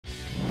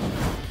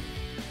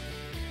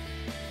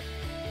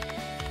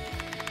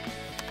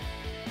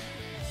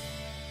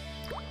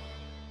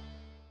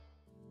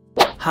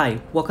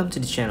Hi, welcome to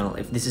the channel.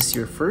 If this is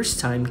your first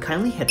time,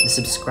 kindly hit the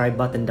subscribe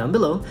button down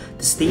below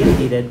to stay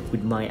updated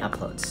with my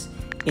uploads.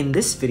 In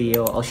this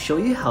video, I'll show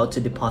you how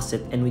to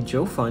deposit and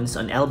withdraw funds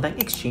on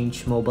Lbank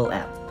Exchange mobile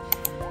app.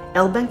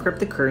 Lbank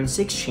Cryptocurrency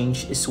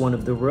Exchange is one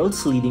of the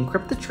world's leading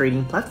crypto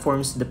trading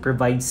platforms that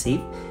provide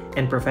safe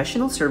and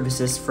professional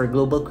services for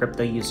global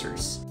crypto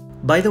users.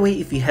 By the way,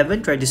 if you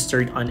haven't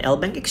registered on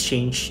Lbank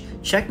Exchange,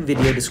 check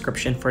video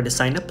description for the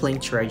sign up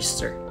link to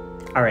register.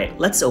 Alright,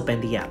 let's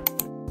open the app.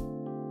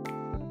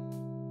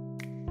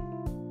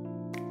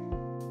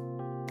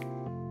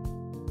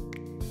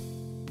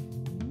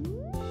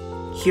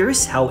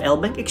 Here's how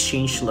Lbank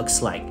Exchange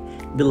looks like.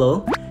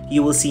 Below,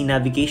 you will see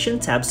navigation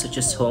tabs such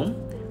as Home,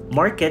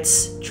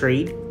 Markets,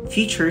 Trade,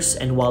 Futures,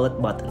 and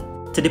Wallet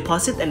button. To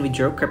deposit and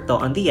withdraw crypto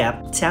on the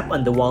app, tap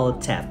on the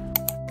Wallet tab.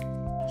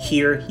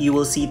 Here, you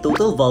will see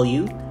Total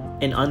Value,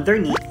 and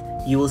underneath,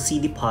 you will see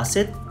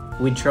Deposit,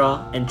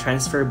 Withdraw, and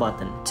Transfer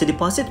button. To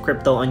deposit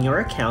crypto on your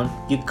account,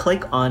 you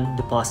click on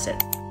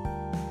Deposit.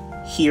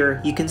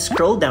 Here, you can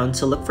scroll down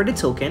to look for the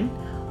token,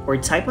 or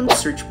type on the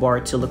search bar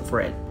to look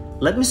for it.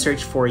 Let me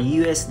search for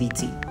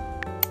USDT.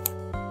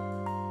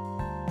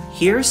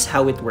 Here's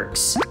how it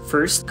works.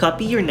 First,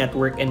 copy your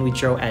network and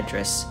withdraw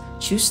address.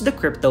 Choose the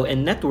crypto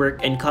and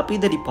network and copy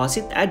the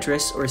deposit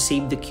address or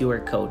save the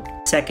QR code.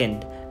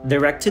 Second,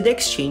 direct to the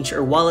exchange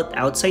or wallet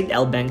outside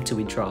Lbank to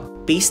withdraw.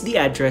 Paste the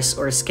address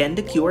or scan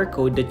the QR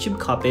code that you've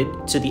copied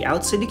to the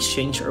outside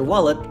exchange or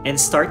wallet and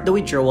start the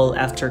withdrawal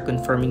after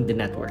confirming the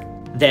network.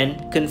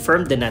 Then,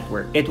 confirm the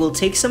network. It will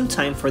take some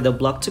time for the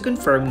block to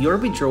confirm your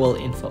withdrawal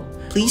info.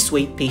 Please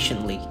wait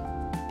patiently.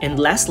 And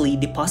lastly,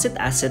 deposit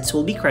assets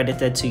will be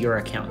credited to your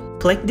account.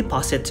 Click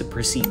Deposit to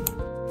proceed.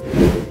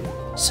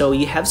 So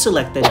you have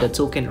selected the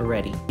token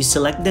already. You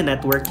select the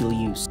network you'll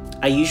use.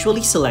 I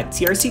usually select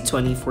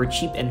TRC20 for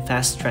cheap and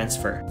fast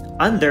transfer.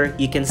 Under,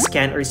 you can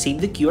scan or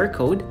save the QR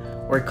code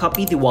or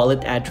copy the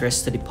wallet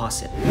address to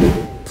deposit.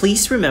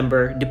 Please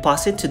remember,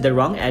 deposit to the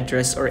wrong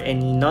address or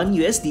any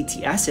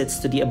non-USDT assets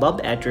to the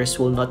above address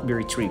will not be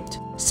retrieved.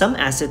 Some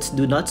assets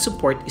do not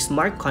support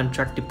smart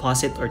contract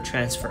deposit or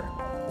transfer.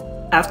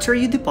 After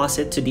you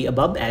deposit to the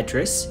above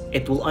address,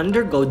 it will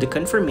undergo the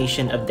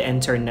confirmation of the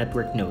entire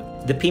network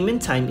node. The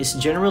payment time is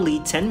generally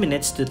 10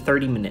 minutes to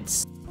 30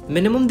 minutes.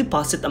 Minimum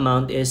deposit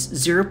amount is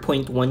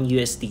 0.1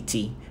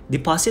 USDT.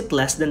 Deposit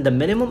less than the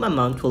minimum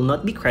amount will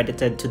not be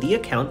credited to the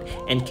account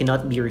and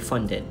cannot be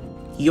refunded.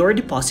 Your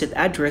deposit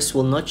address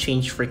will not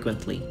change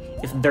frequently.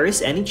 If there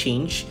is any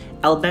change,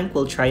 Lbank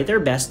will try their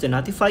best to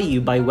notify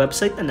you by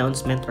website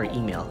announcement or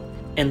email.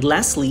 And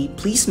lastly,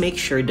 please make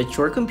sure that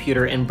your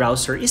computer and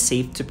browser is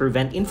safe to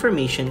prevent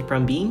information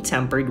from being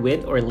tampered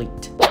with or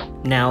leaked.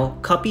 Now,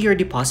 copy your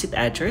deposit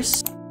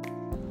address,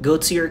 go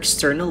to your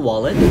external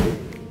wallet,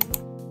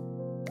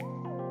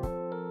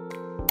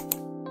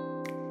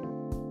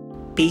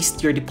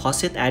 paste your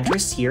deposit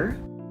address here,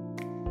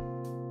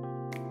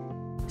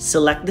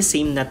 select the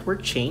same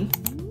network chain,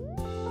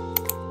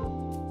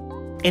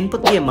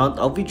 input the amount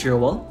of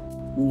withdrawal.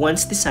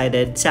 Once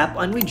decided, tap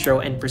on Withdraw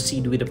and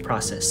proceed with the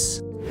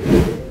process.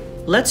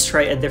 Let's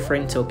try a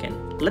different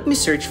token. Let me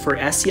search for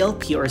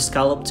SCLP or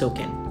Scallop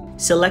token.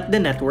 Select the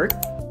network.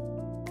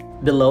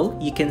 Below,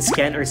 you can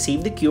scan or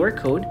save the QR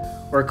code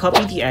or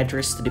copy the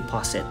address to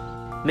deposit.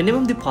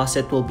 Minimum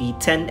deposit will be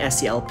 10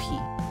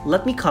 SCLP.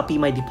 Let me copy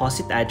my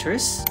deposit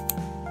address.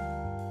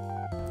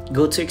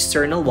 Go to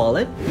external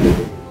wallet.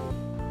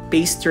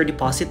 Paste your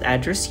deposit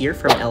address here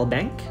from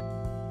Lbank.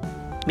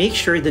 Make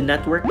sure the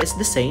network is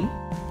the same.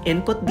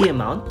 Input the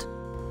amount.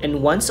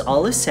 And once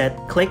all is set,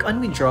 click on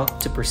Withdraw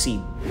to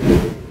proceed.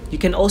 You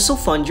can also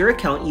fund your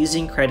account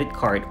using credit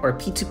card or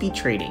P2P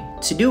trading.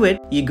 To do it,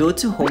 you go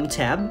to Home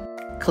tab,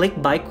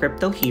 click Buy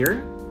Crypto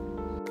here.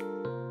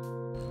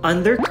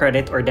 Under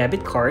Credit or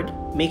Debit Card,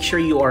 make sure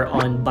you are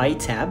on Buy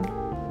tab.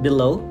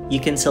 Below, you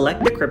can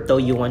select the crypto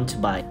you want to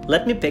buy.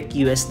 Let me pick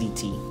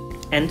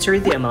USDT. Enter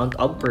the amount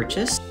of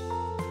purchase.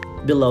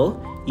 Below,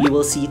 you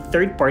will see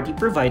third-party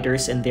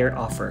providers and their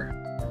offer.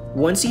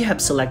 Once you have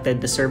selected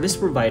the service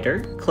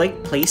provider,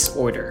 click Place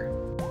Order.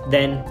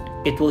 Then,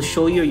 it will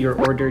show you your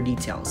order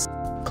details.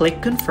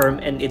 Click Confirm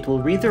and it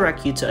will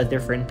redirect you to a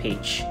different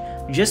page.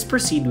 Just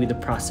proceed with the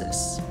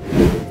process.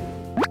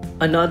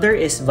 Another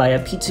is via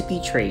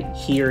P2P trade.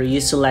 Here,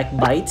 you select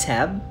Buy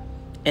tab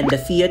and the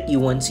fiat you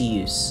want to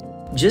use.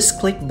 Just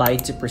click Buy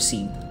to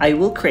proceed. I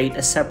will create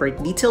a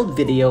separate detailed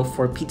video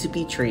for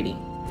P2P trading.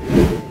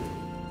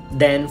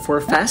 Then, for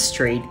fast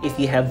trade, if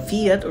you have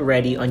fiat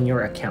already on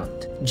your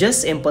account,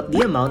 just input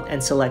the amount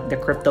and select the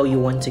crypto you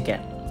want to get.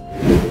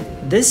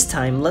 This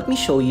time, let me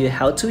show you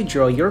how to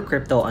withdraw your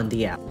crypto on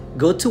the app.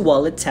 Go to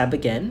Wallet tab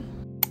again.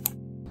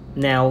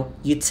 Now,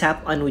 you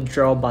tap on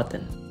Withdraw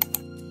button.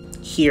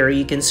 Here,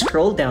 you can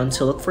scroll down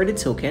to look for the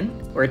token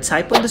or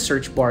type on the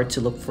search bar to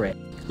look for it.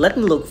 Let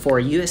me look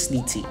for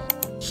USDT.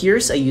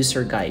 Here's a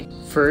user guide.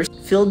 First,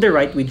 fill the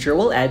right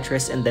withdrawal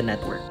address in the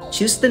network.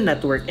 Choose the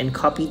network and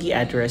copy the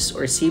address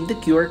or save the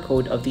QR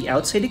code of the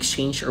outside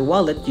exchange or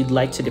wallet you'd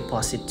like to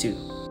deposit to.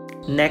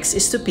 Next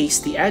is to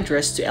paste the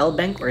address to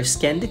Lbank or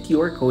scan the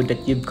QR code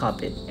that you've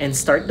copied and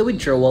start the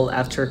withdrawal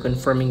after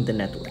confirming the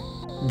network.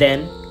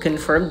 Then,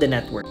 confirm the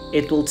network.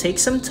 It will take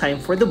some time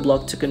for the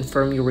block to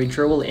confirm your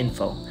withdrawal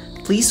info.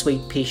 Please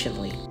wait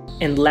patiently.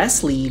 And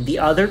lastly, the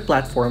other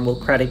platform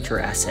will credit your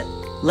asset.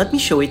 Let me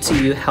show it to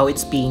you how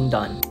it's being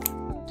done.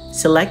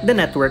 Select the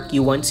network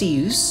you want to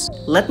use.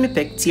 Let me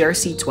pick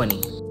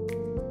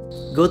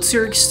TRC20. Go to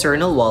your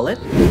external wallet.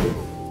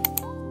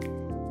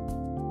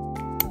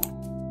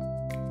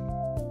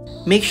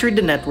 Make sure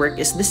the network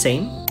is the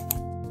same.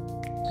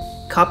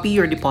 Copy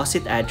your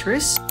deposit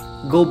address.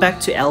 Go back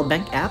to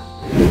Lbank app.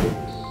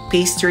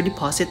 Paste your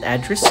deposit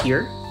address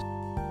here.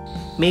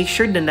 Make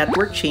sure the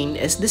network chain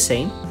is the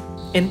same.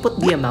 Input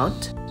the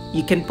amount.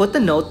 You can put a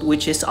note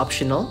which is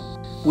optional.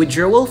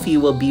 Withdrawal fee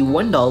will be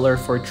 $1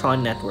 for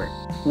Tron network.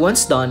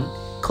 Once done,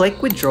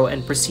 click withdraw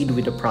and proceed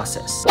with the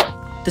process.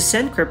 To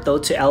send crypto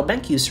to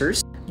Lbank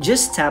users,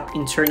 just tap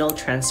internal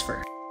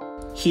transfer.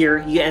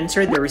 Here, you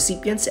enter the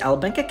recipient's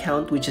Lbank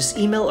account, which is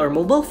email or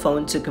mobile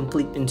phone, to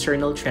complete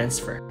internal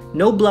transfer.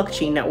 No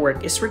blockchain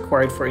network is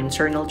required for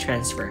internal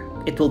transfer.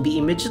 It will be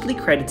immediately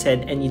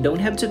credited and you don't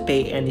have to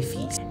pay any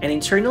fees. An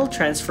internal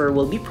transfer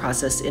will be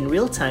processed in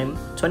real time,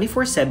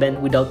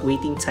 24/7 without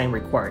waiting time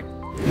required.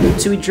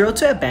 To withdraw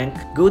to a bank,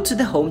 go to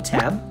the Home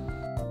tab,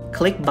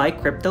 click Buy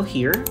Crypto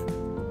here,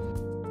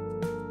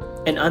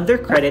 and under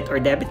Credit or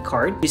Debit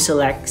Card, you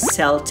select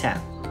Sell tab.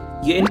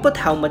 You input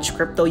how much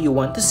crypto you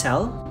want to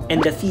sell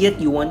and the fiat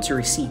you want to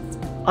receive.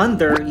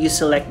 Under, you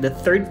select the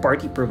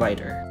third-party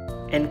provider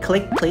and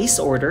click Place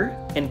Order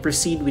and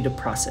proceed with the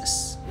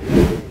process.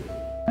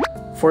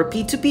 For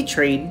P2P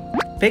trade,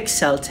 pick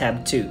Sell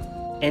tab 2,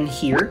 and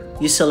here,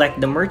 you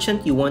select the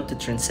merchant you want to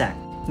transact.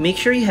 Make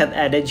sure you have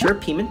added your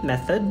payment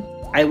method.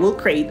 I will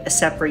create a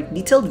separate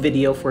detailed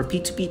video for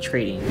P2P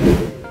trading.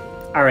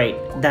 Alright,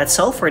 that's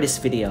all for this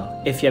video.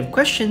 If you have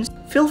questions,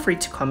 feel free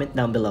to comment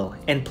down below.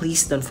 And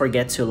please don't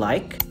forget to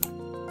like,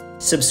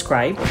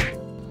 subscribe,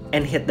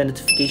 and hit the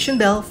notification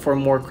bell for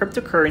more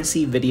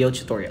cryptocurrency video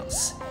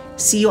tutorials.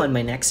 See you on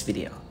my next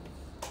video.